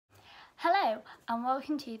Hello and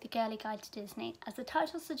welcome to the Girly Guide to Disney. As the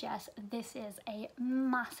title suggests, this is a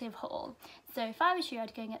massive haul. So if I was you,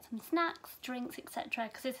 I'd go and get some snacks, drinks, etc.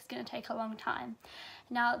 because this is going to take a long time.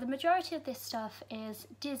 Now the majority of this stuff is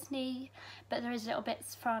Disney, but there is little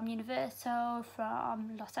bits from Universal,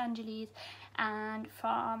 from Los Angeles and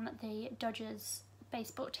from the Dodgers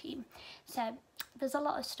baseball team. So there's a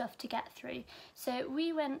lot of stuff to get through. So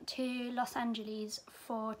we went to Los Angeles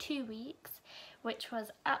for 2 weeks, which was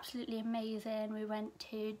absolutely amazing. We went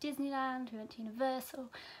to Disneyland, we went to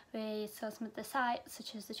Universal, we saw some of the sites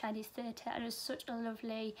such as the Chinese Theatre, and it was such a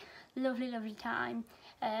lovely time.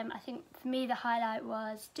 I think for me the highlight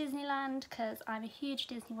was Disneyland because I'm a huge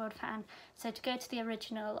Disney World fan, so to go to the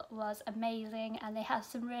original was amazing, and they have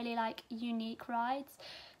some really unique rides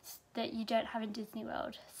that you don't have in Disney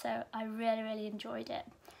World, so I really enjoyed it.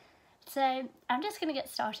 So I'm just going to get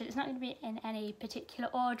started. It's not going to be in any particular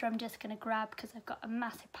order. I'm just going to grab because I've got a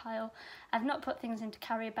massive pile. I've not put things into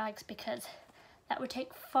carrier bags because that would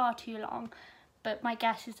take far too long, but my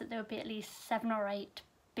guess is that there would be at least 7 or 8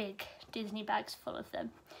 big Disney bags full of them.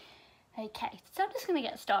 Okay, so I'm just going to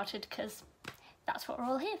get started because that's what we're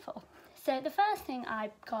all here for. So the first thing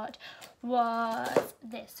I got was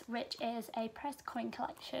this, which is a pressed coin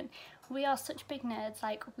collection. We are such big nerds,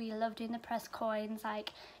 we love doing the pressed coins.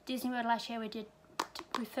 Disney World last year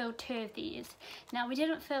we filled 2 of these. Now we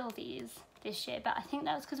didn't fill these this year, but I think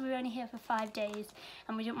that was because we were only here for 5 days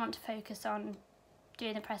and we didn't want to focus on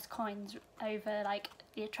doing the pressed coins over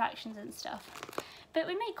the attractions and stuff. But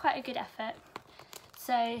we made quite a good effort.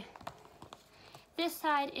 So this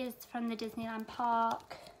side is from the Disneyland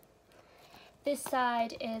park. This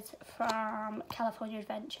side is from California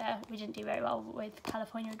Adventure. We didn't do very well with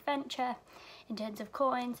California Adventure in terms of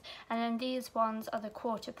coins. And then these ones are the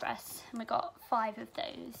quarter press, and we got 5 of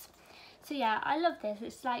those. So yeah, I love this.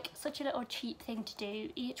 It's such a little cheap thing to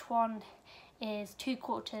do. Each one is 2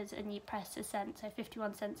 quarters and you press a cent, so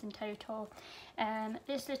 51 cents in total.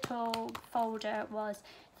 This little folder was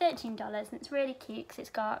 $13 and it's really cute because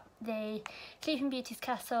it's got the Sleeping Beauty's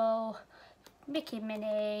castle, Mickey and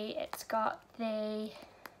Minnie, it's got the,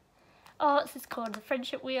 what's this called, the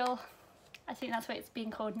friendship wheel. I think that's what it's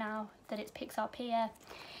being called now that it's Pixar Pier.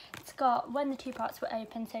 It's got when the 2 parts were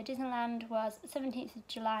open, so Disneyland was 17th of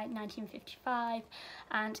July 1955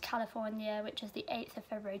 and California, which is the 8th of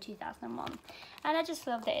February 2001. And I just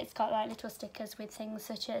love that it's got little stickers with things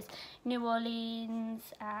such as New Orleans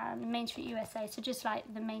and Main Street USA, so just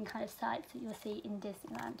the main kind of sites that you'll see in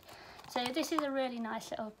Disneyland. So this is a really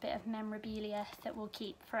nice little bit of memorabilia that we'll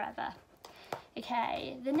keep forever.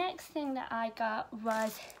 Okay, the next thing that I got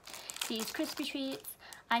was these crispy treats.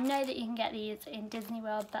 I know that you can get these in Disney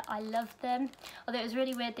World, but I love them. Although it was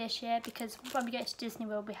really weird this year because when we go to Disney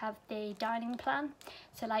World we have the dining plan.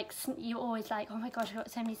 So you're always oh my gosh, I've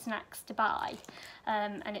got so many snacks to buy.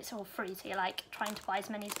 And it's all free, so you're trying to buy as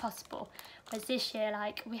many as possible. Whereas this year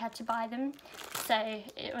we had to buy them. So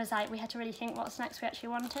it was we had to really think what snacks we actually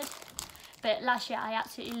wanted. But last year I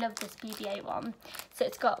absolutely loved this BB-8 one. So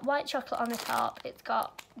it's got white chocolate on the top, it's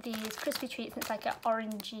got these crispy treats, and it's an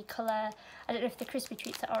orangey colour. I don't know if the crispy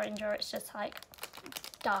treats are orange or it's just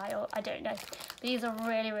dye, or I don't know. These are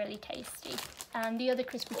really tasty. And the other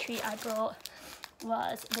crispy treat I brought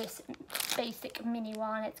was this basic mini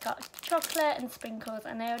one. It's got chocolate and sprinkles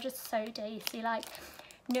and they are just so tasty.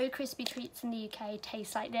 No crispy treats in the UK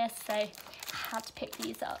taste like this, so I had to pick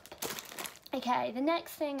these up. Okay, the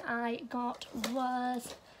next thing I got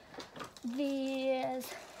was these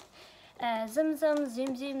Zoom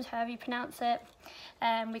Zooms, however you pronounce it.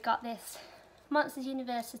 We got this Monsters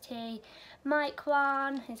University Mike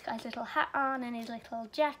one. He's got his little hat on and his little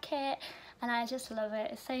jacket, and I just love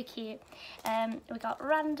it. It's so cute. We got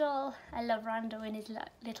Randall. I love Randall in his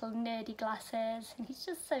little nerdy glasses, and he's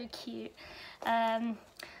just so cute.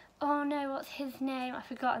 Oh no, what's his name? I've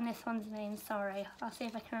forgotten this one's name, sorry. I'll see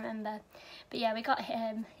if I can remember. But yeah, we got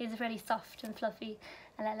him. He's really soft and fluffy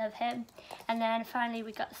and I love him. And then finally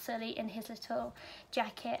we got Sully in his little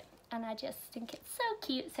jacket, and I just think it's so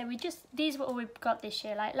cute. So these were all we got this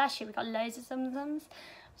year. Last year we got loads of Zoom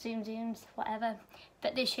Zooms, whatever.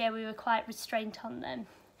 But this year we were quite restrained on them.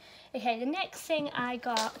 Okay, the next thing I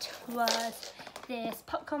got was this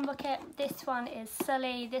popcorn bucket. This one is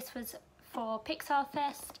Sully. This was for Pixar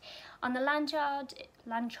Fest. On the lanyard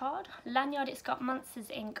it's got Monsters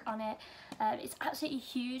Inc. on it. It's absolutely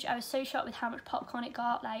huge. I was so shocked with how much popcorn it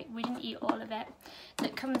got. We didn't eat all of it. So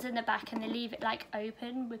it comes in the back and they leave it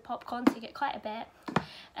open with popcorn, so you get quite a bit.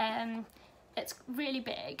 It's really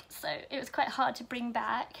big, so it was quite hard to bring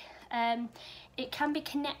back. It can be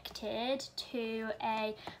connected to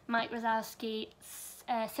a Mike Wazowski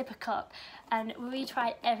sipper cup, and we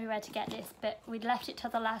tried everywhere to get this, but we'd left it till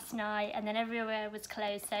the last night and then everywhere was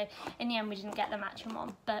closed, so in the end we didn't get the matching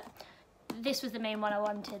one. But this was the main one I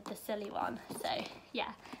wanted, the silly one. So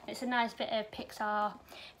yeah, it's a nice bit of Pixar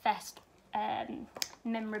Fest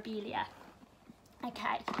memorabilia.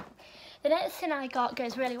 Okay, the next thing I got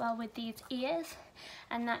goes really well with these ears,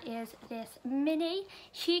 and that is this Minnie.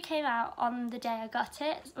 She came out on the day I got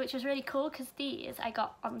it, which was really cool because these I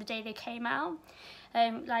got on the day they came out.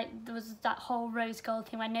 Like there was that whole rose gold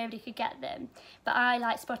thing where nobody could get them, but I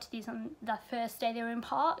like spotted these on the first day they were in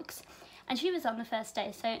parks, and she was on the first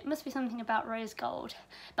day, so it must be something about rose gold.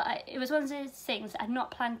 But it was one of those things I'd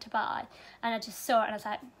not planned to buy, and I just saw it and I was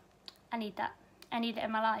like, I need that. I need it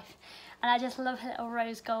in my life. And I just love her little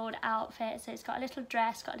rose gold outfit. So it's got a little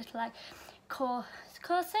dress, got a little like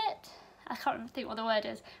corset. I can't think what the word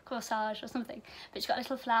is, corsage or something. But she's got a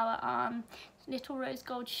little flower on, little rose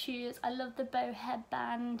gold shoes. I love the bow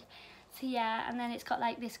headband. So yeah, and then it's got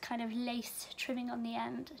like this kind of lace trimming on the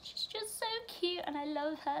end. She's just so cute and I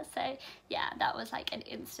love her. So yeah, that was like an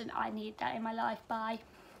instant I need that in my life buy.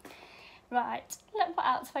 Right, look what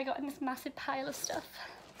else have I got in this massive pile of stuff.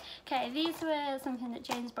 Okay, these were something that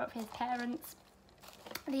James brought for his parents.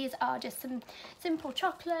 These are just some simple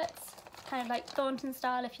chocolates, kind of like Thornton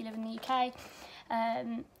style if you live in the UK.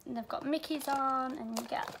 They've got Mickeys on, and you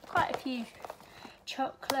get quite a few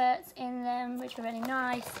chocolates in them, which are really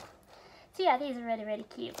nice. So yeah, these are really, really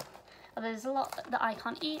cute. Well, there's a lot that I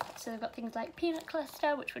can't eat, so they've got things like peanut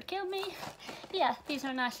cluster, which would kill me. But yeah, these are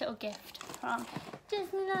a nice little gift from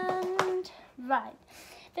Disneyland. Right.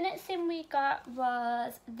 The next thing we got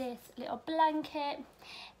was this little blanket.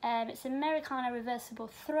 It's Americana reversible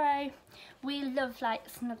throw. We love like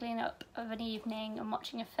snuggling up of an evening and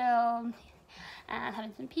watching a film and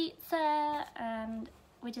having some pizza, and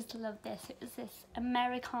we just love this. It was this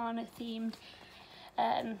Americana themed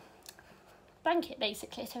blanket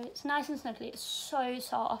basically, so it's nice and snuggly. It's so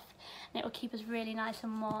soft and it will keep us really nice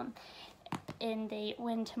and warm in the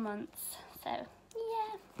winter months. So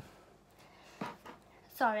yeah.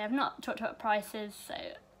 Sorry, I've not talked about prices, so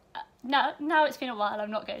now it's been a while,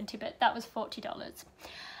 I'm not going to, but that was $40.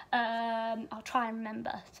 I'll try and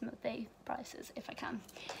remember some of the prices if I can.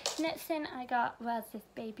 Next thing I got was this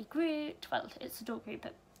baby Groot. Well, it's adult Groot,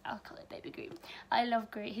 but I'll call it baby Groot. I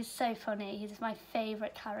love Groot, he's so funny, he's my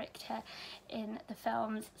favourite character in the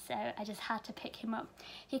films, so I just had to pick him up.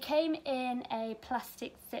 He came in a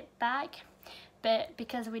plastic zip bag, but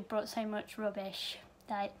because we'd brought so much rubbish,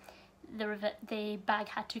 like the bag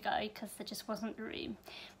had to go because there just wasn't room.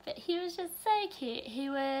 But he was just so cute. He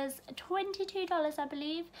was $22, I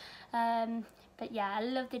believe. But yeah, I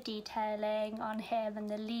love the detailing on him and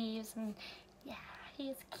the leaves, and yeah,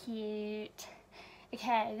 he's cute.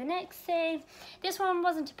 Okay, the next thing, this one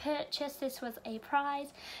wasn't a purchase, this was a prize.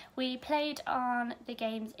 We played on the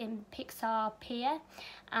games in Pixar Pier,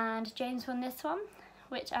 and James won this one,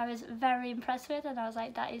 which I was very impressed with, and I was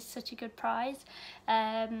like, that is such a good prize.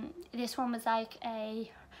 This one was like a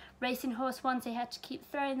racing horse one, so you had to keep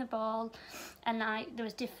throwing the ball, and like there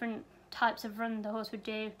was different types of run the horse would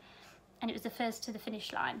do, and it was the first to the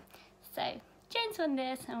finish line. So James won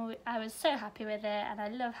this, and I was so happy with it, and I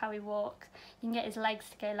love how he walks. You can get his legs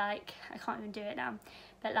to go like, I can't even do it now,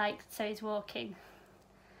 but like, so he's walking.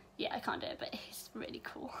 Yeah, I can't do it, but he's really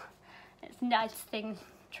cool. It's a nice thing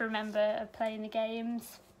to remember of playing the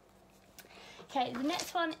games. Okay, the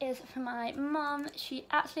next one is for my mum. She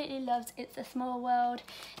absolutely loves It's a Small World.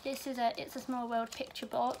 This is a It's a Small World picture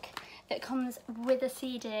book that comes with a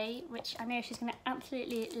CD, which I know she's going to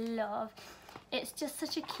absolutely love. It's just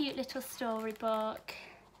such a cute little storybook,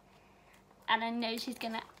 and I know she's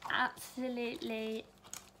going to absolutely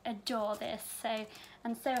adore this, so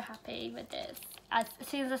I'm so happy with this. As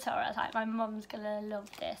soon as I saw it, I was like, my mum's going to love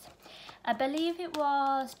this. I believe it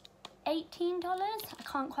was $18, I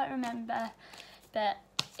can't quite remember, but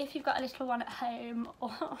if you've got a little one at home or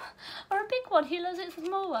a big one who loves It's a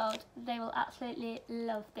Small World, they will absolutely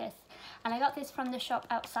love this. And I got this from the shop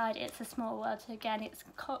outside It's a Small World, so again it's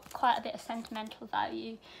quite a bit of sentimental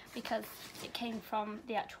value because it came from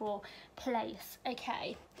the actual place.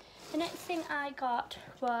 Okay, the next thing I got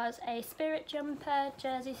was a Spirit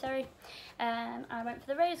jersey. I went for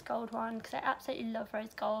the rose gold one because I absolutely love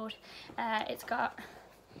rose gold. It's got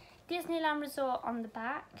Disneyland Resort on the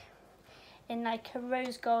back in like a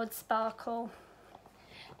rose gold sparkle,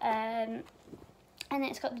 and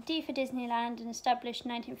it's got the D for Disneyland and established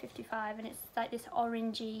 1955, and it's like this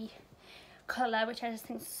orangey colour, which I just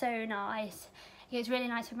think is so nice. It was really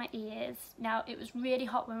nice with my ears. Now, it was really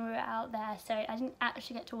hot when we were out there, so I didn't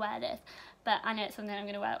actually get to wear this, but I know it's something I'm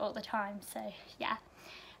going to wear all the time, so yeah.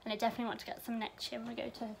 and I definitely want to get some next year when we go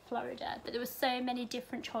to Florida. But there were so many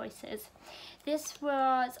different choices. This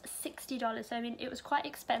was $60, so I mean it was quite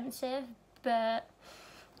expensive, but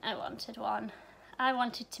I wanted one. I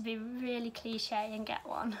wanted to be really cliche and get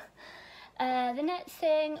one. The next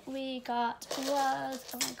thing we got was,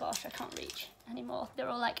 oh my gosh, I can't reach anymore, they're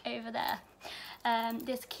all like over there.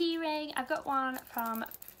 This key ring, I've got one from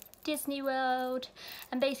Disney World,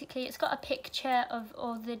 and basically it's got a picture of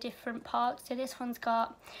all the different parks. So this one's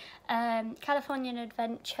got Californian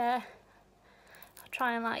Adventure, I'll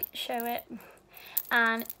try and like show it,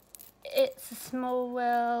 and it's a Small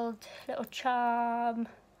World, Little Charm.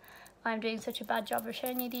 I'm doing such a bad job of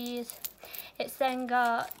showing you these. It's then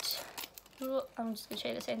got, I'm just going to show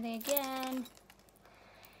you the same thing again.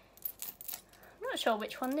 I'm not sure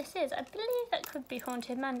which one this is. I believe that could be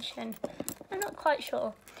Haunted Mansion. I'm not quite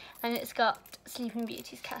sure. And it's got Sleeping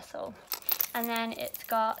Beauty's Castle. And then it's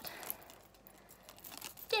got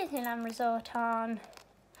Disneyland Resort on.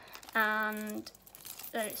 And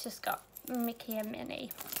then it's just got Mickey and Minnie.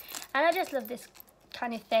 And I just love this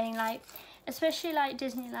kind of thing, like, especially like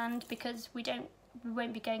Disneyland, because we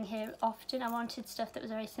won't be going here often. I wanted stuff that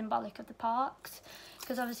was very symbolic of the parks,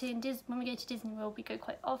 because obviously when we go to Disney World we go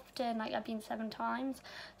quite often, like I've been 7 times,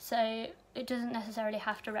 so it doesn't necessarily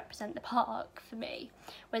have to represent the park for me,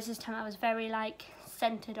 whereas this time I was very like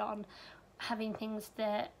centered on having things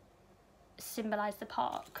that symbolize the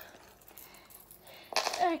park.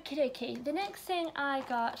 Okie dokie, the next thing I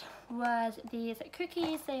got was these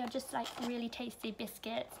cookies. They are just like really tasty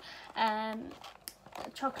biscuits,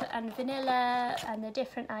 chocolate and vanilla, and the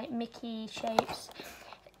different like Mickey shapes.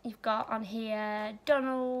 You've got on here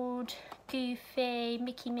Donald, Goofy,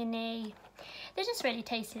 Mickey, Minnie. They're just really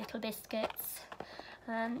tasty little biscuits,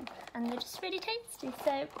 and they're just really tasty,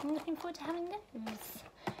 so I'm looking forward to having those.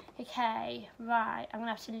 Okay, right, I'm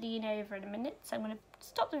gonna have to lean over in a minute, so I'm gonna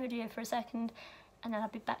stop the video for a second and then I'll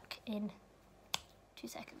be back in 2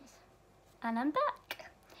 seconds. And I'm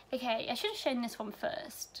back. Okay, I should have shown this one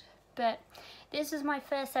first, but this was my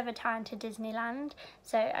first ever time to Disneyland,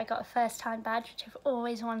 so I got a first time badge, which I've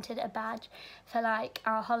always wanted a badge for like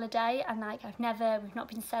our holiday, and like we've not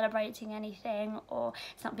been celebrating anything, or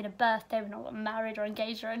it's not been a birthday, we've not got married or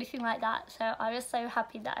engaged or anything like that, so I was so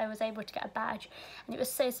happy that I was able to get a badge, and it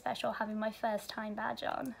was so special having my first time badge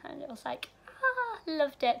on, and it was like,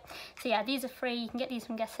 loved it. So yeah, these are free, you can get these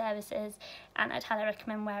from guest services, and I'd highly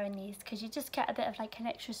recommend wearing these because you just get a bit of like an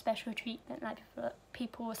extra special treatment. Like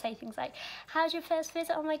people will say things like, how's your first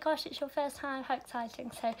visit? Oh my gosh, it's your first time, how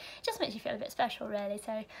exciting. So it just makes you feel a bit special really,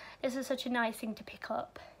 so this is such a nice thing to pick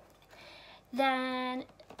up. Then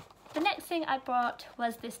the next thing I brought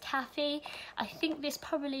was this taffy. I think this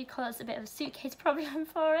probably caused a bit of a suitcase problem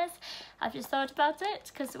for us. I've just thought about it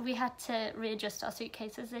because we had to readjust our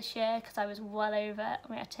suitcases this year because I was well over and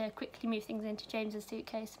we had to quickly move things into James's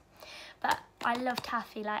suitcase. But I love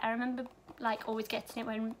taffy. Like I remember like always getting it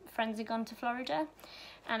when friends had gone to Florida,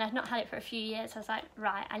 and I've not had it for a few years. I was like,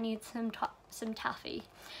 right, I need some taffy.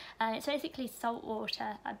 And it's basically salt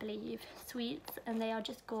water, I believe, sweets, and they are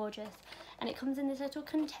just gorgeous. And it comes in this little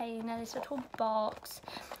container, this little box,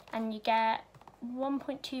 and you get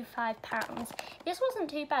 1.25 pounds. This wasn't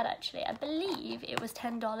too bad actually. I believe it was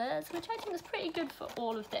 $10, which I think is pretty good for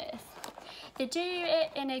all of this. They do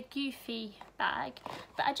it in a Goofy bag,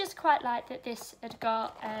 but I just quite like that this had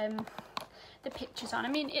got the pictures on. I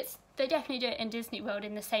mean, they definitely do it in Disney World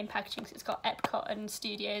in the same packaging, so it's got Epcot and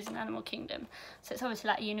Studios and Animal Kingdom, so it's obviously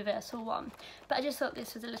like a universal one. But I just thought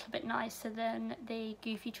this was a little bit nicer than the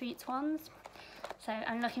Goofy Treats ones, so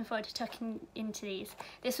I'm looking forward to tucking into these.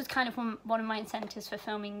 This was kind of one of my incentives for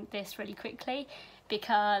filming this really quickly,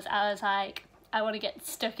 because I was like, I want to get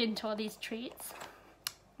stuck into all these treats.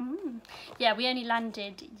 Yeah, we only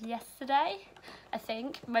landed yesterday, I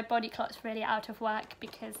think. My body clock's really out of whack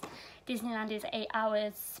because Disneyland is 8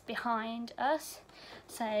 hours behind us,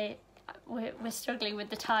 so we're struggling with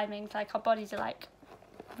the timings. Like our bodies are like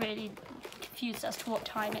really confused as to what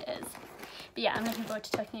time it is. But yeah, I'm looking forward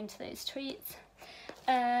to tucking into those treats.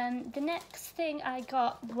 The next thing I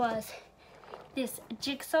got was this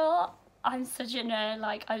jigsaw. I'm such a nerd,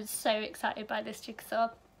 like I'm so excited by this jigsaw.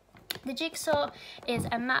 The jigsaw is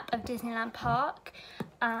a map of Disneyland Park,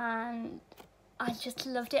 and I just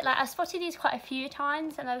loved it. Like I've spotted these quite a few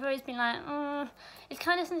times and I've always been like, it's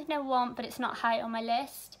kind of something I want, but it's not high on my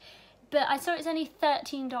list. But I saw it's only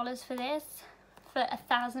 $13 for this, for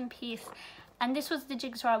 1,000 piece. And this was the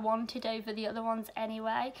jigsaw I wanted over the other ones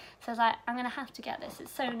anyway. So I was like, I'm gonna have to get this,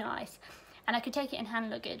 it's so nice. And I could take it in hand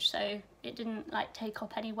luggage, so it didn't like take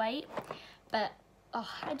up any weight. But Oh,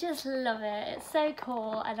 I just love it. It's so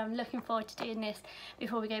cool, and I'm looking forward to doing this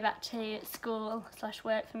before we go back to school /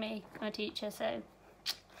 work for me. I'm a teacher, so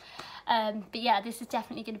but yeah, this is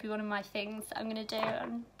definitely going to be one of my things I'm going to do.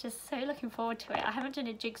 I'm just so looking forward to it. I haven't done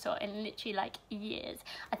a jigsaw in literally like years.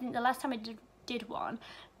 I think the last time I did one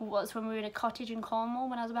was when we were in a cottage in Cornwall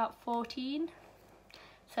when I was about 14.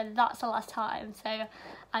 So that's the last time. So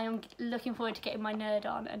I am looking forward to getting my nerd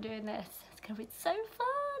on and doing this. It's going to be so fun.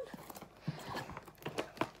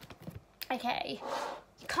 Okay,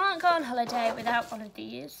 you can't go on holiday without one of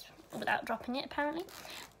these, or without dropping it apparently.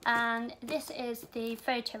 And this is the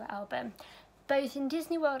photo album. Both in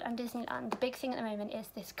Disney World and Disneyland, the big thing at the moment is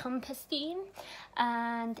this compass theme.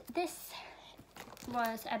 And this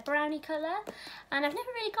was a brownie colour, and I've never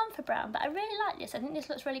really gone for brown, but I really like this. I think this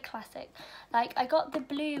looks really classic. Like, I got a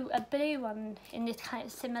blue one in this kind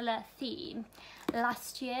of similar theme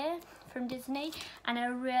last year from Disney, and I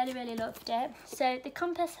really loved it. So the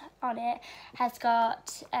compass on it has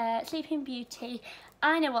got Sleeping Beauty.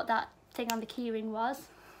 I know what that thing on the keyring was.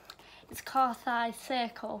 It's Carthai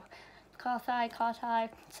Circle, Carthai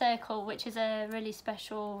Circle, which is a really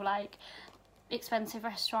special, like, expensive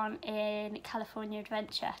restaurant in California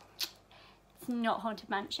Adventure. It's not Haunted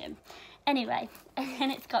Mansion. Anyway,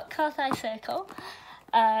 and it's got Carthai Circle,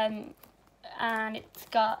 and it's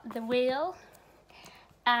got the wheel,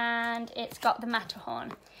 and it's got the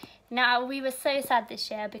Matterhorn. Now, we were so sad this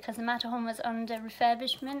year because the Matterhorn was under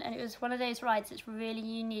refurbishment, and it was one of those rides that's really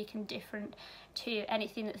unique and different to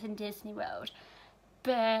anything that's in Disney World.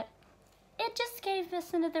 But it just gave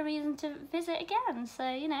us another reason to visit again,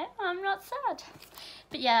 so, you know, I'm not sad.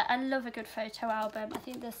 But yeah, I love a good photo album. I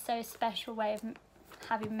think they're so special way of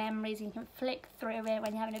having memories, and you can flick through it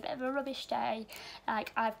when you're having a bit of a rubbish day.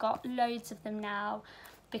 Like, I've got loads of them now,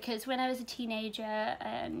 because when I was a teenager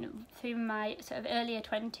and through my sort of earlier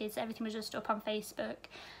 20s, everything was just up on Facebook,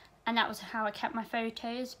 and that was how I kept my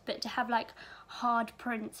photos. But to have like hard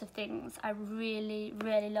prints of things, I really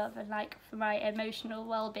love, and like for my emotional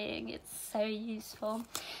well-being, it's so useful.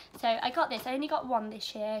 So I got this. I only got one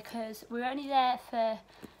this year because we were only there for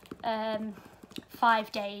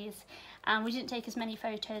 5 days, and we didn't take as many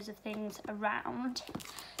photos of things around,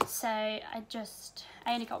 so I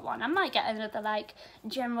only got one. I might get another like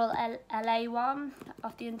general LA one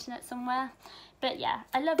off the internet somewhere. But yeah,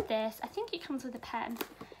 I love this. I think it comes with a pen.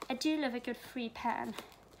 I do love a good free pen.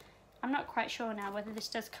 I'm not quite sure now whether this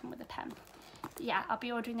does come with a pen. But yeah, I'll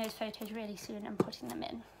be ordering those photos really soon and putting them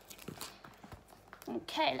in.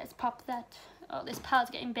 Okay, let's pop that. Oh, this pile's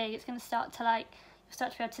getting big. It's going to start to like, you'll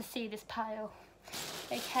start to be able to see this pile.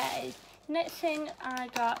 Okay, next thing I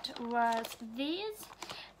got was these.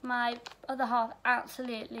 My other half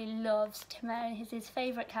absolutely loves Timon. He's his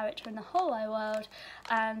favourite character in the whole wide world,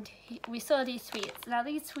 and we saw these sweets. Now,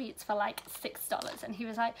 these sweets for like $6, and he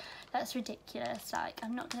was like, that's ridiculous, like,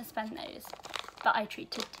 I'm not going to spend those. But I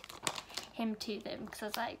treated him to them because I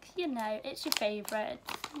was like, you know, it's your favourite,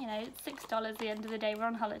 you know, it's $6 at the end of the day, we're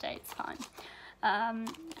on holiday, it's fine.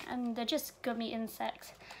 And they're just gummy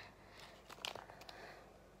insects,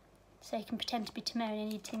 so you can pretend to be Timon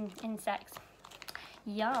and eating insects.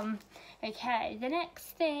 Yum. Okay, the next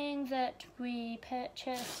thing that we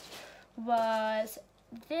purchased was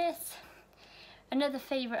this. Another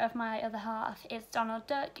favourite of my other half is Donald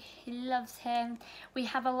Duck. He loves him. We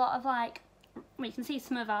have a lot of like, we can see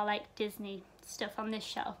some of our like Disney stuff on this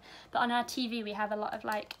shelf, but on our TV we have a lot of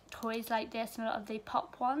like toys like this and a lot of the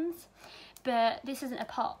pop ones. But this isn't a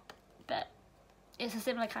pop, but it's a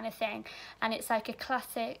similar kind of thing, and it's like a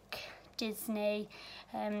classic Disney,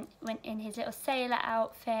 when in his little sailor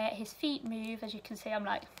outfit, his feet move, as you can see. I'm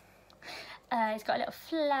like, he's got a little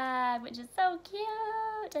flag, which is so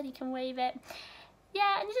cute, and he can wave it.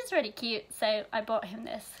 Yeah, and it's just really cute, so I bought him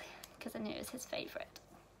this because I knew it was his favourite.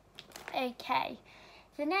 Okay,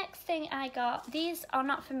 the next thing I got, these are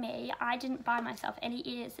not for me. I didn't buy myself any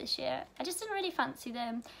ears this year. I just didn't really fancy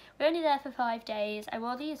them. We were only there for 5 days. I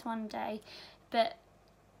wore these one day, but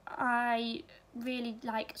I really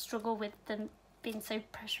like struggle with them being so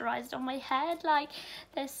pressurized on my head. Like,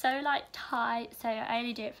 they're so like tight, so I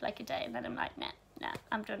only do it for like a day and then I'm like, nah,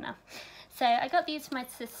 I'm done now. So I got these for my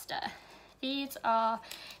sister. These are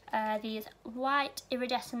these white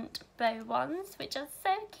iridescent bow ones, which are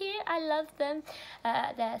so cute. I love them.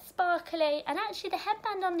 They're sparkly, and actually the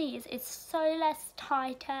headband on these is so less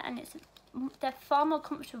tighter, and they're far more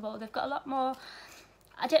comfortable. They've got a lot more,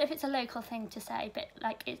 I don't know if it's a local thing to say, but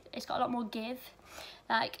like it's got a lot more give.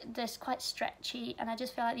 Like they're quite stretchy, and I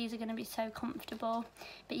just feel like these are going to be so comfortable.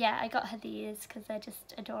 But yeah, I got her these because they're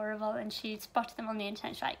just adorable, and she spotted them on the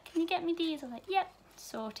internet. She's like, can you get me these? I was like, yep,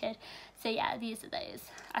 sorted. So yeah, these are those.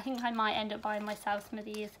 I think I might end up buying myself some of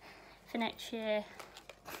these for next year.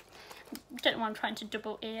 Don't know why I'm trying to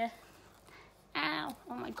double ear. Ow,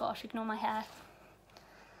 oh my gosh, ignore my hair.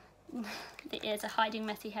 The ears are hiding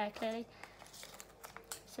messy hair clearly.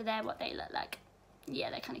 So they're what they look like. Yeah,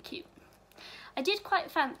 they're kind of cute. I did quite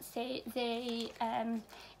fancy the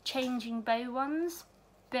changing bow ones,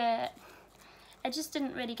 but I just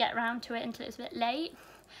didn't really get around to it until it was a bit late.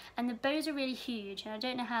 And the bows are really huge, and I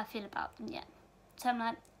don't know how I feel about them yet. So I'm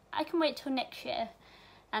like, I can wait till next year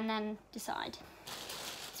and then decide.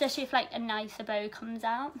 Especially if like a nicer bow comes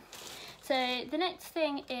out. So the next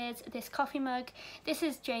thing is this coffee mug. This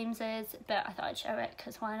is James's, but I thought I'd show it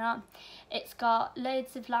because why not? It's got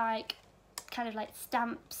loads of like, kind of like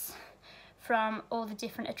stamps from all the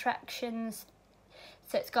different attractions.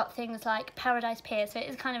 So it's got things like Paradise Pier. So it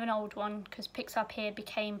is kind of an old one because Pixar Pier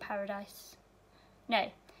became Paradise.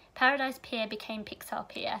 No, Paradise Pier became Pixar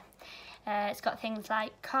Pier. It's got things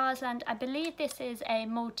like Cars Land. I believe this is a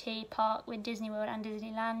multi-park with Disney World and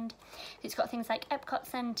Disneyland. It's got things like Epcot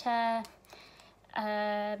Centre,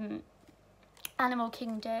 Animal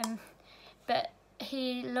Kingdom, but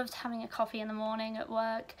he loves having a coffee in the morning at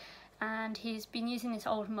work, and he's been using this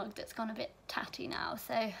old mug that's gone a bit tatty now,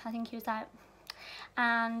 so I think he was like,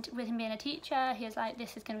 and with him being a teacher, he was like,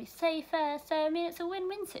 this is going to be safer. So I mean, it's a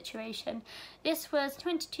win-win situation. This was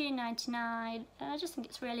 $22.99, and I just think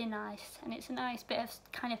it's really nice, and it's a nice bit of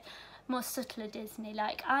kind of more subtler Disney.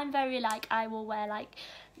 Like I'm very like, I will wear like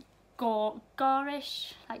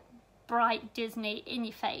gorish, like bright Disney in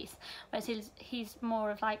your face, whereas he's more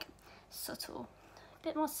of like subtle, a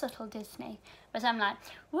bit more subtle Disney, whereas I'm like,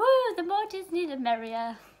 woo, the more Disney the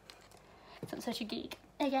merrier. So I'm such a geek.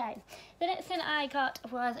 Okay, the next thing I got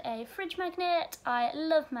was a fridge magnet. I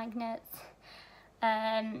love magnets.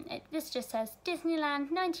 This just says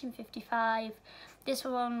Disneyland 1955. This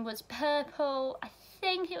one was purple. I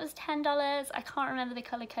think it was $10. I can't remember the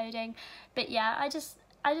colour coding, but yeah, I just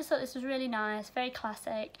thought this was really nice, very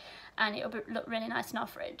classic, and it would look really nice in our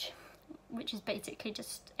fridge, which is basically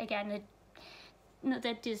just, again,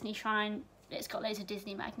 another Disney shrine. It's got loads of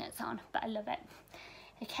Disney magnets on, but I love it.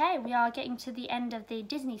 Okay, we are getting to the end of the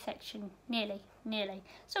Disney section, nearly.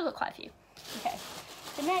 Still got quite a few. Okay,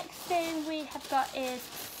 the next thing we have got is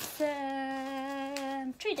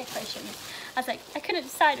some tree decorations. I was like, I couldn't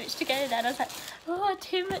decide which to go then. I was like, oh,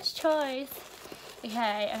 too much choice.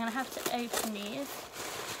 Okay, I'm gonna have to open these.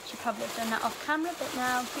 Should probably have done that off camera, but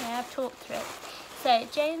now, yeah, I've talked through it. So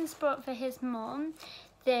James brought for his mum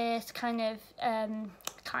this kind of,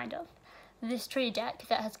 this tree deck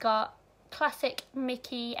that has got classic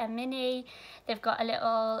Mickey and Minnie. They've got a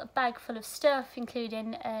little bag full of stuff,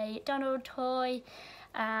 including a Donald toy,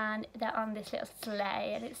 and they're on this little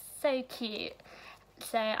sleigh, and it's so cute.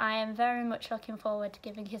 So I am very much looking forward to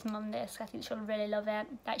giving his mum this. I think she'll really love it.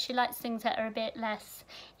 Like, she likes things that are a bit less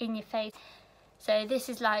in your face. So this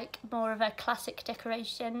is like more of a classic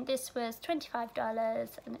decoration. This was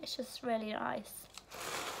 $25, and it's just really nice.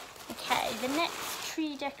 Okay, the next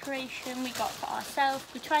tree decoration we got for ourselves.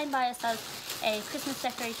 We try and buy ourselves a Christmas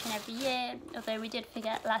decoration every year, although we did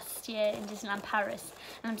forget last year in Disneyland Paris,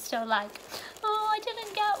 and I'm still like, oh, I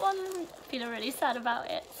didn't get one. Feeling really sad about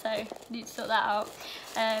it, so need to sort that out.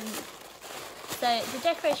 So the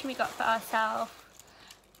decoration we got for ourselves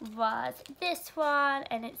was this one,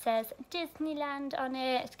 and it says Disneyland on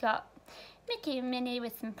it. It's got Mickey and Minnie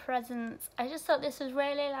with some presents. I just thought this was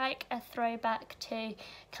really like a throwback to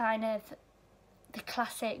kind of the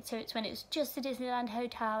classic, so it's when it was just the Disneyland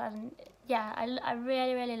Hotel, and yeah, I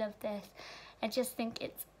really love this. I just think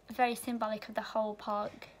it's very symbolic of the whole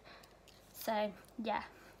park. So yeah,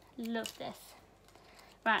 love this.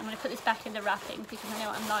 Right, I'm going to put this back in the wrapping because I know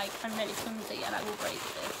what I'm like. I'm really clumsy and I will break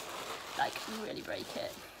this. Like, really break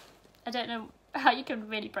it. I don't know how you can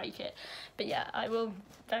really break it, but yeah, I will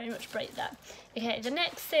very much break that. Okay, the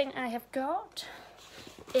next thing I have got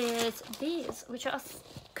is these, which are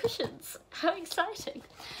cushions. How exciting.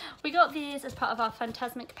 We got these as part of our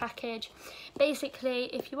Fantasmic package. Basically,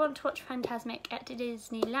 if you want to watch Fantasmic at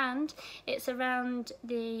Disneyland, it's around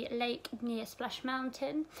the lake near Splash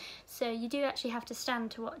Mountain, so you do actually have to stand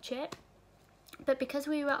to watch it. But because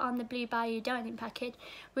we were on the Blue Bayou dining package,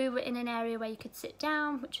 we were in an area where you could sit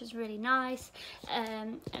down, which was really nice.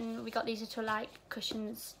 And we got these little like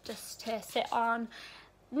cushions just to sit on.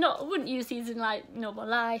 I wouldn't use these in like normal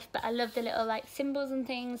life, but I love the little like symbols and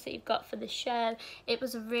things that you've got for the show. It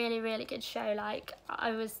was a really, really good show. Like,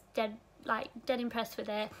 I was dead impressed with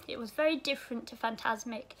it. It was very different to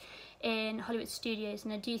Fantasmic in Hollywood Studios,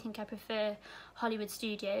 and I do think I prefer Hollywood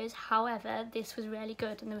Studios. However, this was really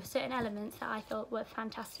good, and there were certain elements that I thought were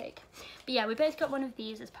fantastic. But yeah, we both got one of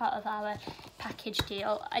these as part of our package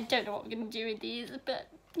deal. I don't know what we're going to do with these, but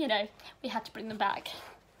you know, we had to bring them back.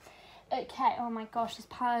 Okay, oh my gosh, this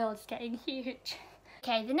pile is getting huge.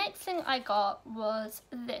 Okay, the next thing I got was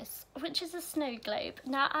this, which is a snow globe.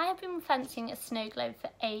 Now, I have been fancying a snow globe for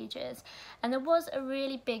ages, and there was a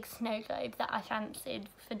really big snow globe that I fancied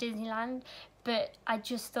for Disneyland, but I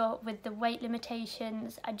just thought with the weight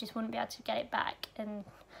limitations, I just wouldn't be able to get it back, and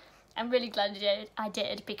I'm really glad I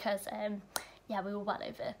did because, yeah, we were well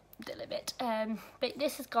over the limit. But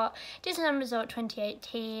this has got Disneyland Resort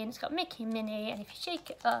 2018, it's got Mickey and Minnie, and if you shake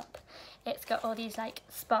it up, it's got all these like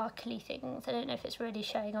sparkly things. I don't know if it's really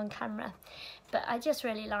showing on camera, but I just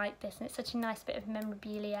really like this, and it's such a nice bit of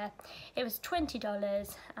memorabilia. It was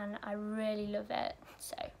 $20 and I really love it,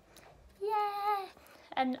 so yeah,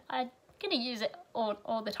 and I'm gonna use it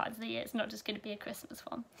all the times of the year. It's not just gonna be a Christmas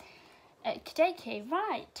one. Okey-dokey,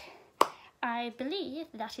 right, I believe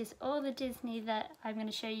that is all the Disney that I'm going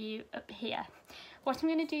to show you up here. What I'm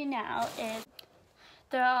going to do now is,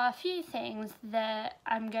 there are a few things that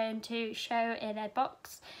I'm going to show in a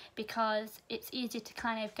box because it's easy to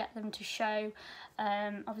kind of get them to show.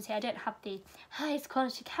 Obviously I don't have the highest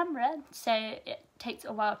quality camera, so it takes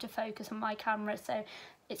a while to focus on my camera, so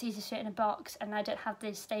it's easy to show it in a box, and I don't have the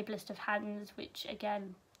stablest of hands, which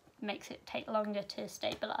again makes it take longer to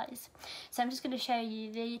stabilise. So I'm just going to show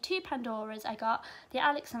you the two Pandoras I got, the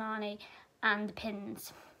Alex and Arnie, and the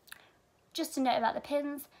pins. Just a note about the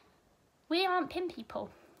pins, we aren't pin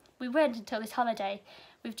people. We weren't until this holiday.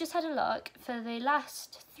 We've just had a look. For the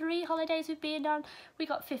last 3 holidays we've been on, we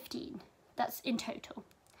got 15. That's in total.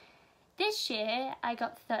 This year I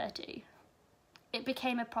got 30. It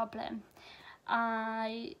became a problem.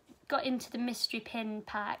 I got into the mystery pin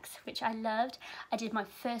packs, which I loved. I did my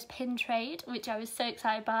first pin trade, which I was so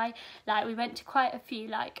excited by. Like, we went to quite a few.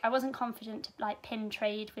 Like, I wasn't confident to like pin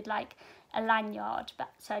trade with like a lanyard,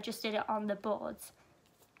 but so I just did it on the boards.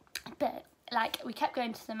 But like, we kept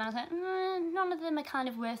going to them, and I was like, none of them are kind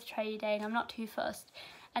of worth trading, I'm not too fussed.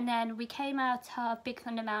 And then we came out of Big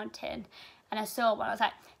Thunder Mountain and I saw one. I was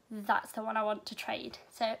like, that's the one I want to trade.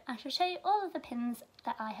 So I shall show you all of the pins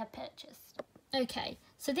that I have purchased. Okay,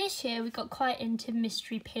 so this year we got quite into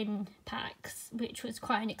mystery pin packs, which was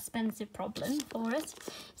quite an expensive problem for us.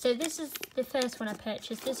 So this is the first one I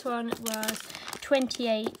purchased. This one was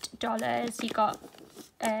 $28. You got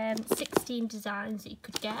 16 designs that you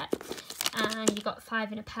could get, and you got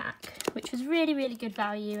 5 in a pack, which was really, really good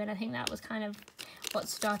value, and I think that was kind of what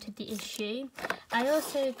started the issue. I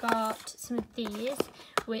also got some of these,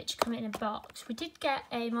 which come in a box. We did get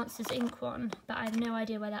a Monsters Inc. one, but I have no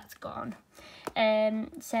idea where that's gone.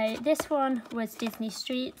 So this one was Disney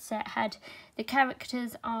Streets, so it had the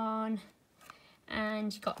characters on,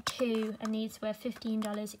 and you got 2, and these were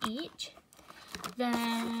 $15 each.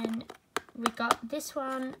 Then we got this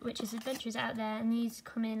one, which is Adventures Out There, and these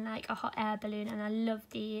come in like a hot air balloon, and I love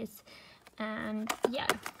these. And yeah,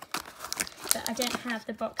 but I don't have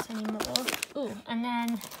the box anymore. Oh, and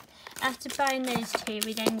then after buying those 2,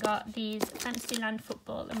 we then got these Fantasyland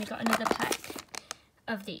football, and we got another pack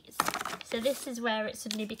of these. So this is where it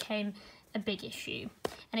suddenly became a big issue.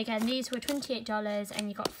 And again, these were $28 and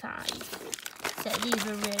you got 5. So these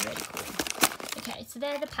were really, really cool. Okay, so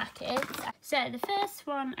they're the packets. So the first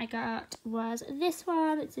one I got was this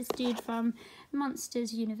one. It's this dude from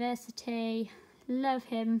Monsters University. Love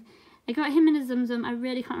him. I got him in a Zum Zum. I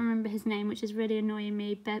really can't remember his name, which is really annoying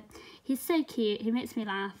me, but he's so cute. He makes me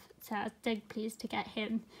laugh. So I was dead pleased to get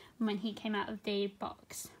him when he came out of the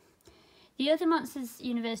box. The other Monsters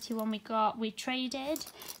University one we traded,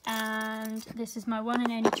 and this is my one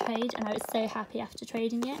and only trade, and I was so happy after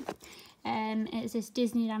trading it. It's this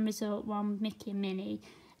Disneyland Resort one with Mickey and Minnie,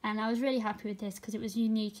 and I was really happy with this because it was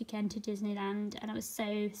unique again to Disneyland, and I was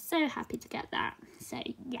so happy to get that. So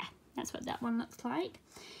yeah, that's what that one looks like.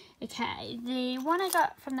 Okay, the one I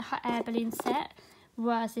got from the hot air balloon set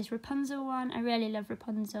was this Rapunzel one. I really love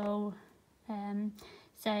Rapunzel.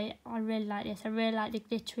 So I really like this. I really like the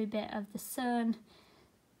glittery bit of the sun.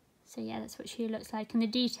 So yeah, that's what she looks like. And the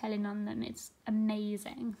detailing on them is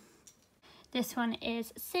amazing. This one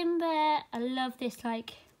is Simba. I love this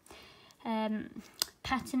like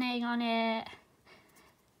patterning on it.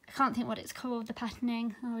 I can't think what it's called, the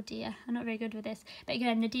patterning. Oh dear, I'm not very good with this. But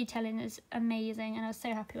again, the detailing is amazing and I was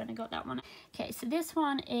so happy when I got that one. Okay, so this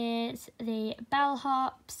one is the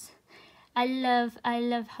bellhops. I love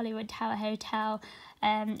Hollywood Tower Hotel.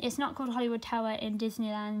 It's not called Hollywood Tower in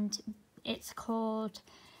Disneyland. It's called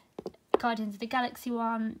Guardians of the Galaxy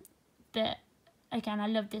one. But again, I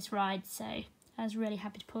love this ride, so I was really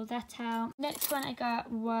happy to pull that out. Next one I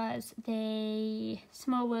got was the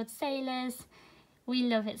Small World Sailors. We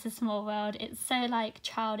love It's a Small World. It's so like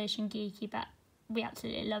childish and geeky, but we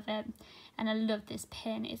absolutely love it. And I love this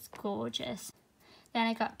pin, it's gorgeous. Then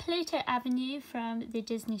I got Pluto Avenue from the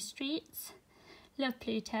Disney Streets. Love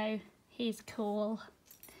Pluto, he's cool.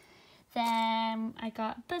 Then I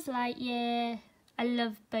got Buzz Lightyear. I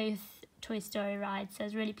love both Toy Story rides, so I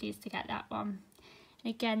was really pleased to get that one.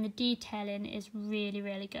 And again, the detailing is really,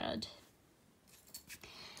 really good.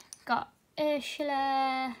 Got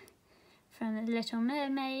Ursula from The Little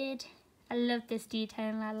Mermaid. I love this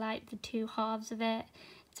detailing, I like the two halves of it.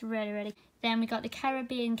 It's really, really... Then we got the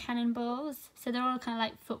Caribbean Cannonballs. So they're all kind of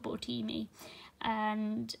like football teamy.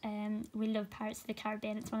 And we love Pirates of the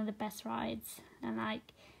Caribbean. It's one of the best rides. And like,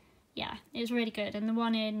 yeah, it was really good. And the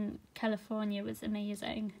one in California was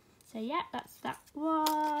amazing. So yeah, that's that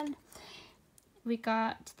one. We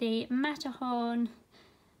got the Matterhorn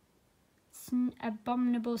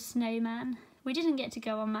Abominable Snowman. We didn't get to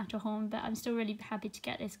go on Matterhorn, but I'm still really happy to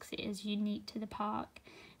get this because it is unique to the park.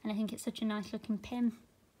 And I think it's such a nice looking pin.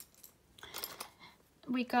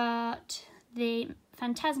 We got the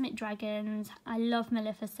Phantasmic Dragons. I love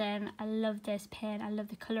Maleficent. I love this pin. I love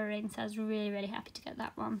the colouring, so I was really, really happy to get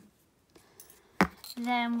that one.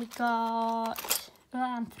 Then we got... Oh,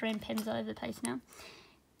 I'm throwing pins all over the place now.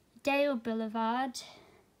 Dale Boulevard,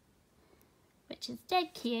 which is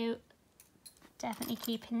dead cute. Definitely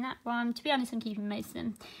keeping that one. To be honest, I'm keeping most of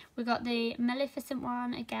them. We got the Maleficent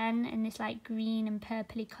one again in this like green and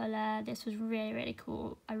purpley colour. This was really, really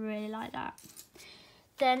cool. I really like that.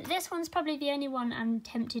 Then this one's probably the only one I'm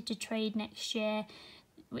tempted to trade next year,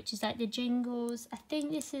 which is like the Jingles. I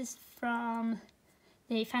think this is from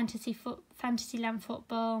the Fantasyland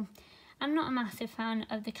football. I'm not a massive fan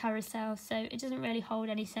of the carousel, so it doesn't really hold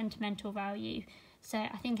any sentimental value. So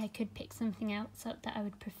I think I could pick something else up that I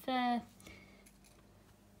would prefer.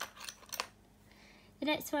 The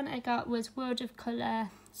next one I got was World of Colour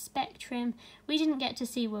Spectrum. We didn't get to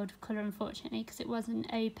see World of Colour, unfortunately, because it wasn't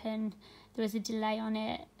open. There was a delay on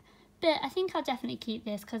it. But I think I'll definitely keep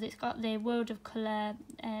this because it's got the World of Colour,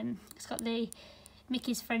 it's got the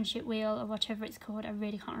Mickey's Friendship Wheel or whatever it's called. I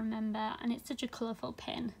really can't remember. And it's such a colourful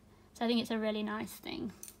pin. So I think it's a really nice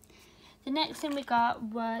thing. The next thing we got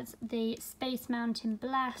was the Space Mountain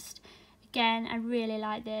Blast. Again, I really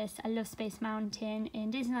like this. I love Space Mountain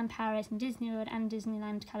in Disneyland Paris and Disney World and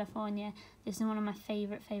Disneyland California. This is one of my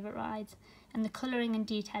favourite rides. And the colouring and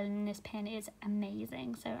detailing in this pin is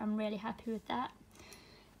amazing. So I'm really happy with that.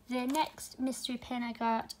 The next mystery pin I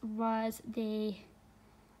got was the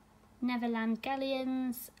Neverland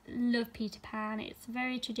Galleons. Love Peter Pan. It's a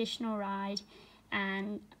very traditional ride.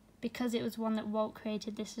 And because it was one that Walt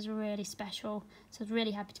created, this is really special. So I was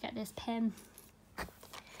really happy to get this pin.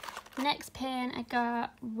 The next pin I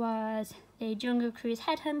got was the Jungle Cruise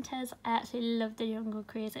Headhunters. I absolutely love the Jungle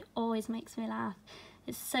Cruise. It always makes me laugh.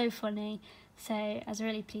 It's so funny. So I was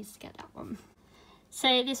really pleased to get that one.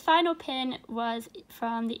 So this final pin was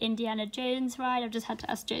from the Indiana Jones ride. I've just had to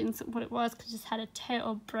ask Jones what it was because I just had a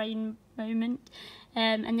total brain moment.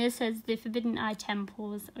 And this says the Forbidden Eye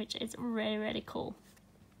Temples, which is really, really cool.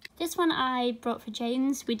 This one I brought for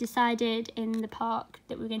James. We decided in the park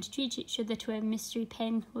that we were going to treat each other to a mystery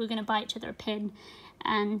pin. We were going to buy each other a pin.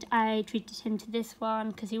 And I treated him to this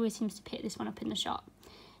one because he always seems to pick this one up in the shop.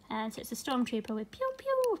 And so it's a stormtrooper with pew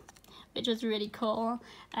pew, which was really cool.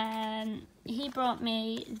 He brought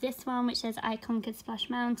me this one, which says I Conquered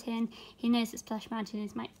Splash Mountain. He knows that Splash Mountain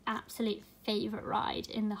is my absolute favourite ride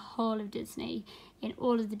in the whole of Disney, in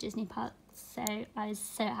all of the Disney parks. So I was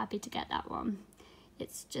so happy to get that one.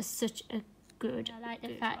 It's just such a good, I like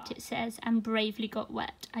the fact it says, and bravely got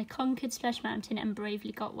wet. I conquered Splash Mountain and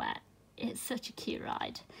bravely got wet. It's such a cute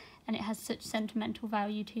ride and it has such sentimental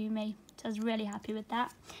value to me. So I was really happy with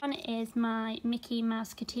that. One is my Mickey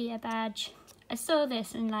Mouseketeer badge. I saw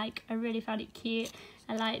this and like, I really found it cute.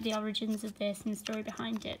 I like the origins of this and the story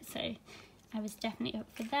behind it. So I was definitely up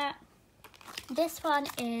for that. This one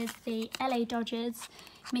is the LA Dodgers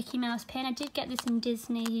Mickey Mouse pin. I did get this in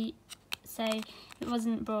Disney, so it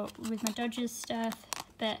wasn't brought with my Dodgers stuff,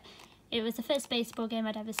 but it was the first baseball game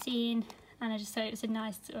I'd ever seen, and I just thought it was a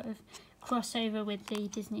nice sort of crossover with the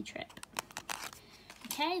Disney trip.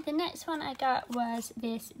 Okay, the next one I got was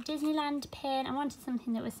this Disneyland pin. I wanted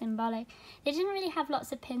something that was symbolic. They didn't really have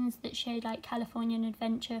lots of pins that showed like Californian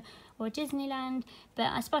Adventure or Disneyland, but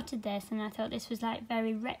I spotted this and I thought this was like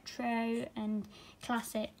very retro and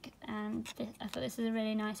classic, and I thought this was a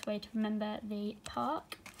really nice way to remember the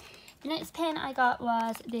park. The next pin I got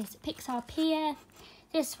was this Pixar Pier.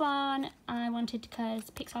 This one I wanted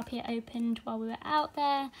because Pixar Pier opened while we were out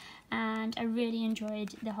there, and I really enjoyed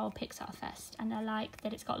the whole Pixar Fest, and I like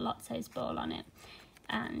that it's got Lotso's ball on it,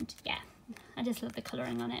 and yeah, I just love the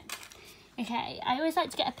colouring on it. Okay, I always like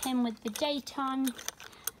to get a pin with the date on,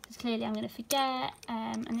 because clearly I'm going to forget,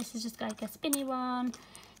 and this is just like a spinny one. It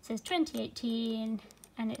says 2018,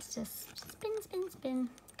 and it's just spin, spin, spin,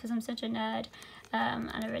 because I'm such a nerd,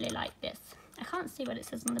 and I really like this. I can't see what it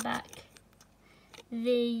says on the back. The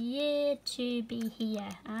year to be here.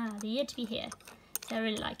 Ah, the year to be here. So I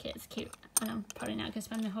really like it. It's cute. And I'm probably not going to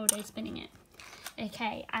spend the whole day spinning it.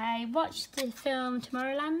 Okay, I watched the film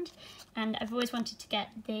Tomorrowland, and I've always wanted to get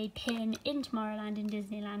the pin in Tomorrowland in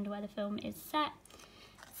Disneyland where the film is set.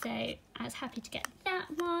 So I was happy to get that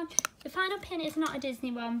one. The final pin is not a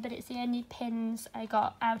Disney one, but it's the only pins I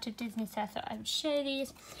got out of Disney, so I thought I would show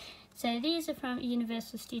these. So these are from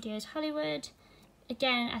Universal Studios Hollywood.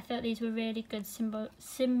 Again, I thought these were really good these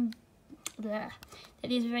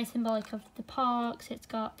were very symbolic of the parks. It's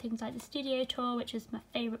got things like the studio tour, which is my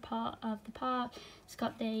favourite part of the park. It's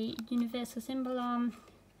got the Universal symbol on,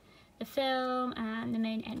 the film, and the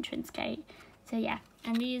main entrance gate. So yeah,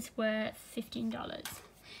 and these were $15.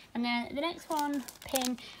 And then the next one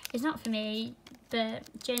pin is not for me, but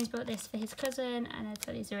James bought this for his cousin, and I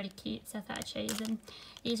thought these are really cute, so I thought I'd show you them.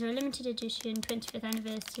 These are a limited edition 25th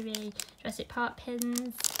anniversary Jurassic Park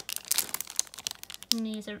pins, and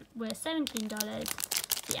these were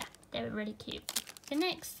 $17. Yeah, they were really cute. The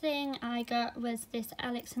next thing I got was this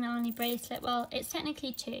Alex and Arnie bracelet. Well, it's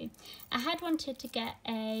technically two. I had wanted to get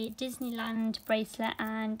a Disneyland bracelet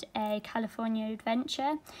and a California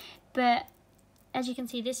Adventure, but as you can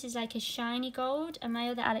see, this is like a shiny gold, and my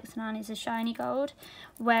other Alex and Arnie is a shiny gold,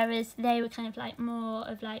 whereas they were kind of like more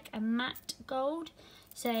of like a matte gold,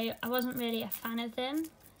 so I wasn't really a fan of them,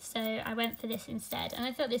 so I went for this instead. And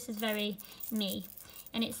I thought this is very me,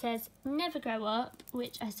 and it says never grow up,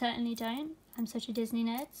 which I certainly don't. I'm such a Disney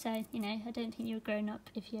nerd, so you know, I don't think you're grown up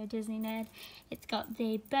if you're a Disney nerd. It's got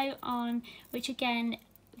the boat on, which again,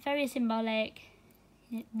 very symbolic.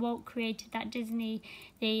 Walt created that Disney,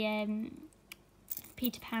 the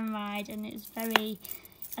Peter Pan ride, and it's very,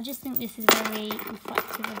 I just think this is very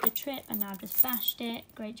reflective of the trip, and I've just bashed it.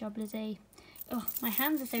 Great job, Lizzie. Oh, my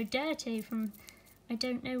hands are so dirty from I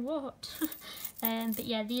don't know what. But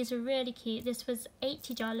yeah, these are really cute. This was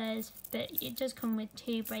 $80, but it does come with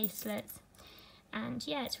two bracelets, and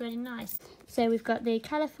yeah, it's really nice. So we've got the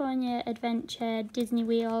California Adventure Disney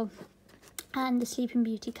Wheel and the Sleeping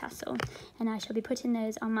Beauty Castle, and I shall be putting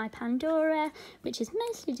those on my Pandora, which is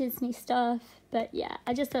mostly Disney stuff. But yeah,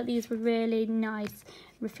 I just thought these were really nice,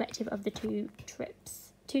 reflective of the two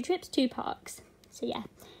parks. So yeah,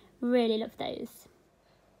 really love those.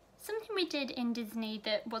 Something we did in Disney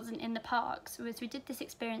that wasn't in the parks was we did this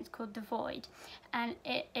experience called The Void, and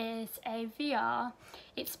it is a VR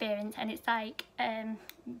experience, and it's like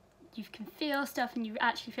you can feel stuff and you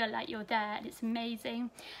actually feel like you're there, and it's amazing,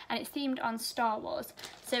 and it's themed on Star Wars.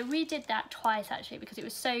 So we did that twice actually because it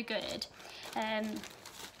was so good.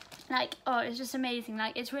 Like, oh, it's just amazing.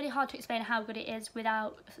 Like, it's really hard to explain how good it is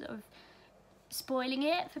without sort of spoiling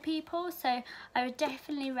it for people, so I would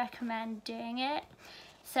definitely recommend doing it.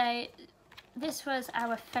 So this was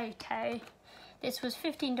our photo. This was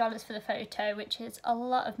 $15 for the photo, which is a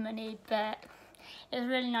lot of money, but it was a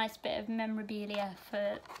really nice bit of memorabilia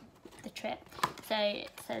for the trip. So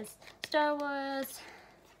it says Star Wars,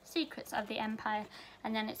 Secrets of the Empire,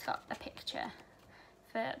 and then it's got a picture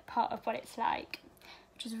for part of what it's like,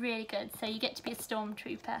 which is really good. So you get to be a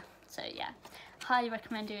stormtrooper. So yeah, highly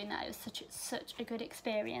recommend doing that. It was such a good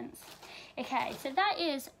experience. Okay, so that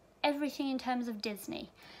is everything in terms of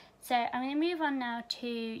Disney. So I'm going to move on now to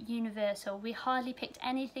Universal. We hardly picked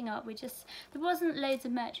anything up. There wasn't loads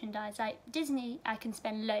of merchandise. Like Disney, I can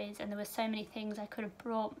spend loads, and there were so many things I could have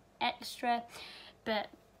brought extra, but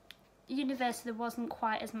Universal, there wasn't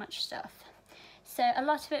quite as much stuff. So a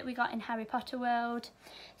lot of it we got in Harry Potter World.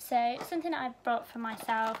 So something I brought for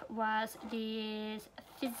myself was these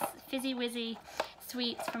Fizzy Wizzy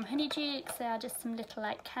sweets from Honeydukes. They are just some little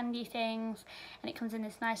like candy things, and it comes in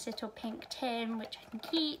this nice little pink tin which I can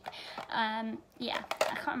keep. Yeah,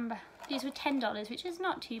 I can't remember. These were $10, which is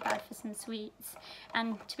not too bad for some sweets,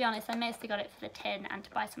 and to be honest I mostly got it for the tin and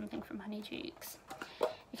to buy something from Honeydukes.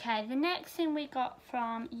 Okay, the next thing we got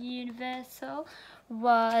from Universal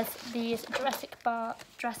was these Jurassic Park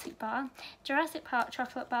chocolate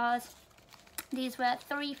bars. These were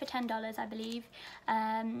 3 for $10, I believe.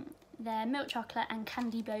 They're milk chocolate and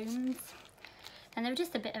candy bones, and they were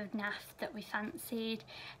just a bit of naff that we fancied.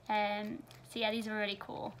 So yeah, these were really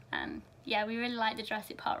cool. Yeah, we really liked the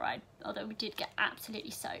Jurassic Park ride, although we did get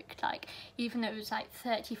absolutely soaked. Like, even though it was like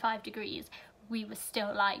 35 degrees, we were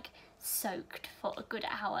still like soaked for a good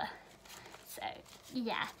hour. So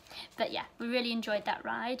yeah, but yeah, we really enjoyed that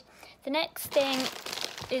ride. The next thing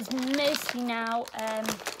is mostly now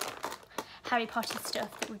Harry Potter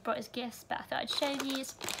stuff that we brought as gifts, but I thought I'd show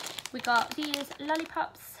these. We got these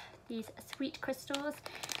lollipops, these sweet crystals.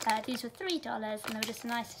 These were $3 and they were just a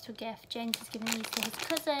nice little gift. James has given these to his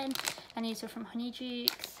cousin, and these were from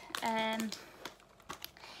Honeydukes.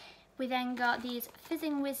 We then got these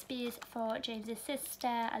fizzing Wispies for James's sister.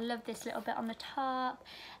 I love this little bit on the top.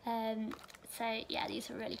 So yeah, these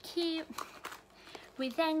are really cute. We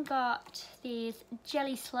then got these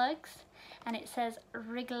jelly slugs, and it says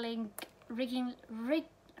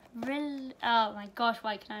oh my gosh,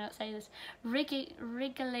 why can I not say this?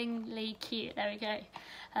 Wrigglingly cute. There we go.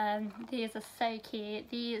 These are so cute.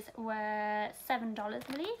 These were $7, I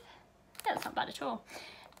believe. That's not bad at all.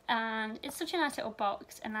 And it's such a nice little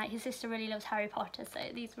box, and like his sister really loves Harry Potter, so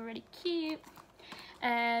these were really cute.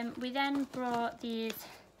 We then brought these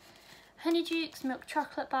Honeydukes milk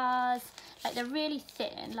chocolate bars. Like, they're really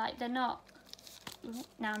thin, like they're not,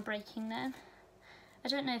 now I'm breaking them. I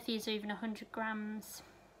don't know if these are even 100 grams,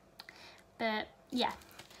 but yeah,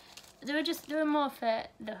 they were more for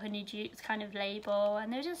the Honeydukes kind of label,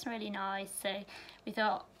 and they're just really nice, so we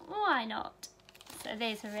thought, why not? So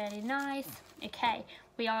these are really nice. Okay,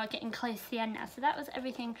 we are getting close to the end now. So that was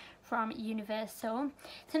everything from Universal.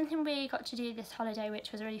 Something we got to do this holiday,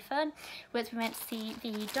 which was really fun, was we went to see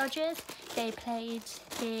the Dodgers. They played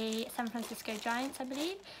the San Francisco Giants, I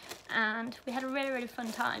believe, and we had a really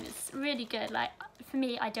fun time. It's really good. Like, for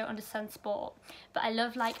me, I don't understand sport, but I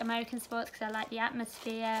love like American sports because I like the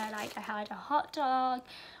atmosphere. Like, I had a hot dog,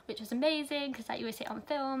 which was amazing because like you always see it on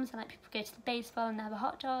films, and like people go to the baseball and they have a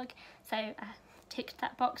hot dog. So ticked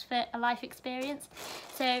that box for a life experience.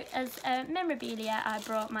 So as memorabilia, I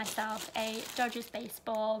brought myself a Dodgers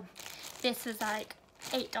baseball. This was like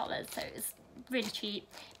 $8, so it was really cheap,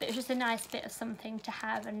 but it was just a nice bit of something to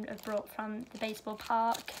have and brought from the baseball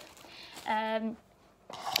park. The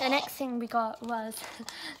next thing we got was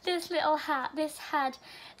this little hat. This had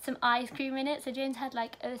some ice cream in it. So James had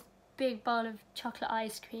like a big bowl of chocolate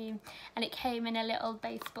ice cream, and it came in a little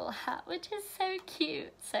baseball hat, which is so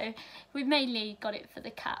cute. So we mainly got it for the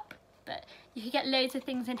cap, but you could get loads of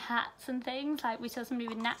things in hats and things. Like, we saw somebody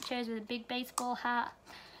with nachos with a big baseball hat.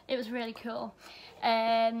 It was really cool.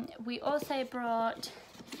 We also brought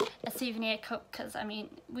a souvenir cup because, I mean,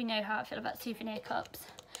 we know how I feel about souvenir cups.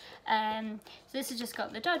 So this has just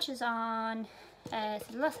got the Dodgers on,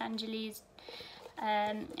 it's Los Angeles,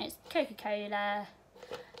 it's Coca-Cola,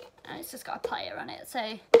 and it's just got a player on it.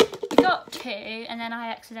 So we got 2, and then I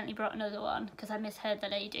accidentally brought another one because I misheard the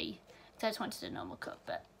lady. So I just wanted a normal cup,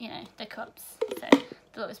 but you know, they're cups, so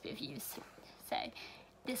they'll always be of use. So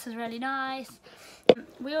this was really nice.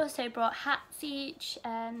 We also brought hats each.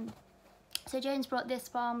 So James brought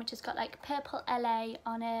this one, which has got like purple LA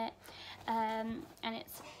on it, and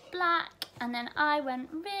it's black. And then I went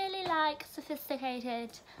really like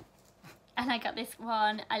sophisticated, and I got this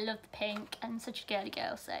one. I love the pink, and I'm such a girly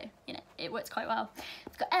girl, so you know, it works quite well.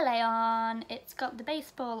 It's got LA on, it's got the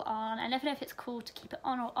baseball on. I never know if it's cool to keep it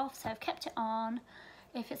on or off, so I've kept it on.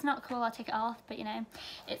 If it's not cool, I'll take it off, but you know,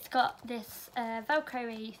 it's got this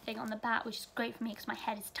Velcro-y thing on the back, which is great for me because my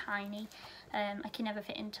head is tiny. I can never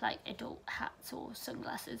fit into like adult hats or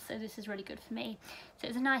sunglasses, so this is really good for me. So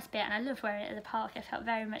it's a nice bit, and I loved wearing it at the park. I felt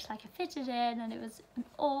very much like I fitted in, and it was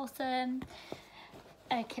awesome.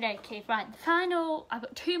 Okay, right, the final, I've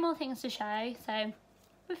got 2 more things to show, so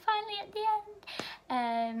we're finally at the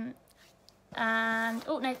end. And,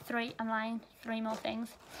 oh no, 3, I'm lying, 3 more things.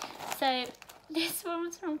 So this one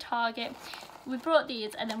was from Target. We brought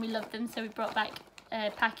these and then we loved them, so we brought back a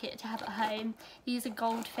packet to have at home. These are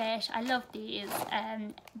goldfish. I love these,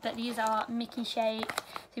 but these are Mickey shaped.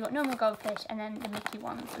 So you've got normal goldfish and then the Mickey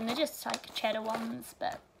ones, and they're just like cheddar ones,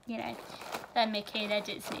 but you know, they're Mickey, they're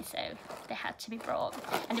Disney, so they had to be brought,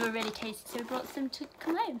 and they were really tasty, so we brought some to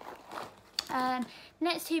come home.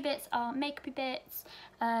 Next 2 bits are makeup bits.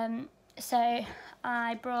 So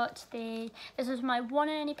I brought this was my one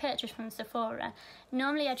and only purchase from Sephora.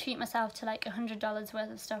 Normally I treat myself to like $100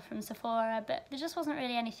 worth of stuff from Sephora, but there just wasn't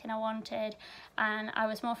really anything I wanted, and I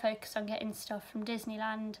was more focused on getting stuff from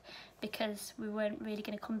Disneyland because we weren't really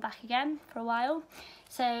going to come back again for a while.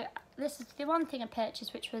 So this is the one thing I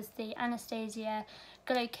purchased, which was the Anastasia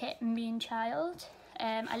Glow Kit Moonchild.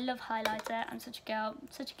 I love highlighter. I'm such a girl,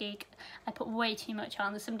 such a geek. I put way too much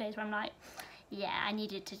on. There's some days where I'm like, yeah, I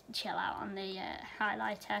needed to chill out on the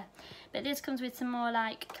highlighter. But this comes with some more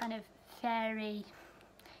like kind of fairy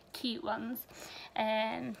cute ones.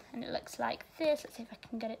 And it looks like this. Let's see if I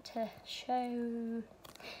can get it to show.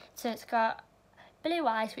 So it's got blue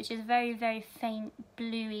eyes, which is very, very faint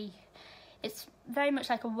bluey. It's very much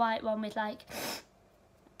like a white one with like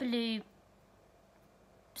blue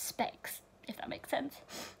specks, if that makes sense.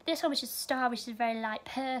 This one, which is Star, which is very light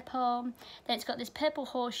purple. Then it's got this purple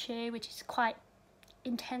horseshoe, which is quite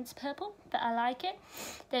intense purple, but I like it.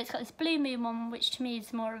 Then it's got this blue moon one, which to me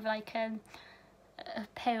is more of like a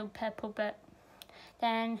pale purple, but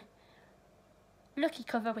then Lucky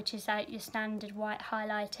Cover, which is like your standard white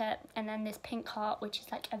highlighter, and then this pink heart, which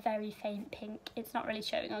is like a very faint pink. It's not really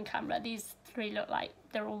showing on camera. These three look like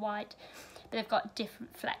they're all white, but they've got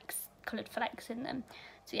different flecks, coloured flecks in them.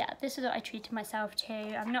 So yeah, this is what I treated myself to.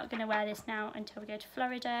 I'm not going to wear this now until we go to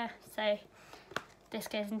Florida, so this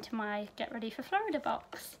goes into my get ready for Florida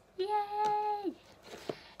box. Yay!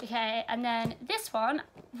 Okay, and then this one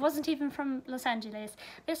wasn't even from Los Angeles.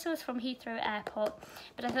 This was from Heathrow Airport,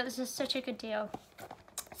 but I thought this was such a good deal.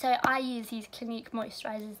 So I use these Clinique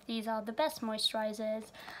moisturisers. These are the best moisturisers.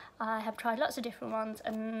 I have tried lots of different ones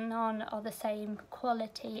and none are the same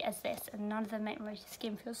quality as this, and none of them make my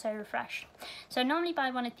skin feel so refreshed. So I normally buy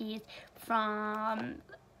one of these from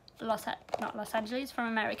not Los Angeles, from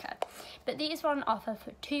America, but these were on offer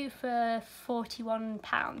for two for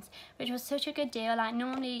 £41, which was such a good deal. Like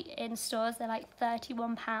normally in stores they're like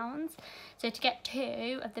 £31, so to get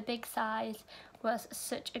two of the big size was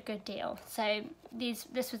such a good deal. So this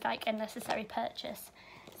was like a necessary purchase.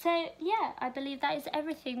 So yeah, I believe that is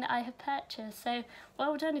everything that I have purchased. So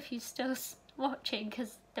well done if you're still watching,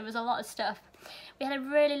 because there was a lot of stuff. We had a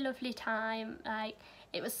really lovely time. Like,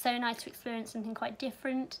 it was so nice to experience something quite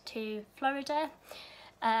different to Florida,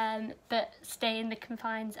 but stay in the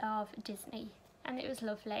confines of Disney, and it was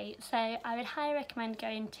lovely. So I would highly recommend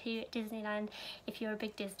going to Disneyland if you're a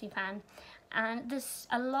big Disney fan. And there's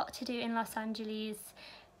a lot to do in Los Angeles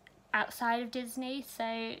outside of Disney,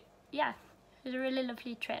 so yeah, it was a really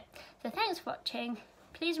lovely trip. So thanks for watching.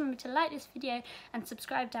 Please remember to like this video and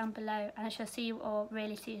subscribe down below, and I shall see you all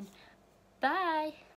really soon. Bye!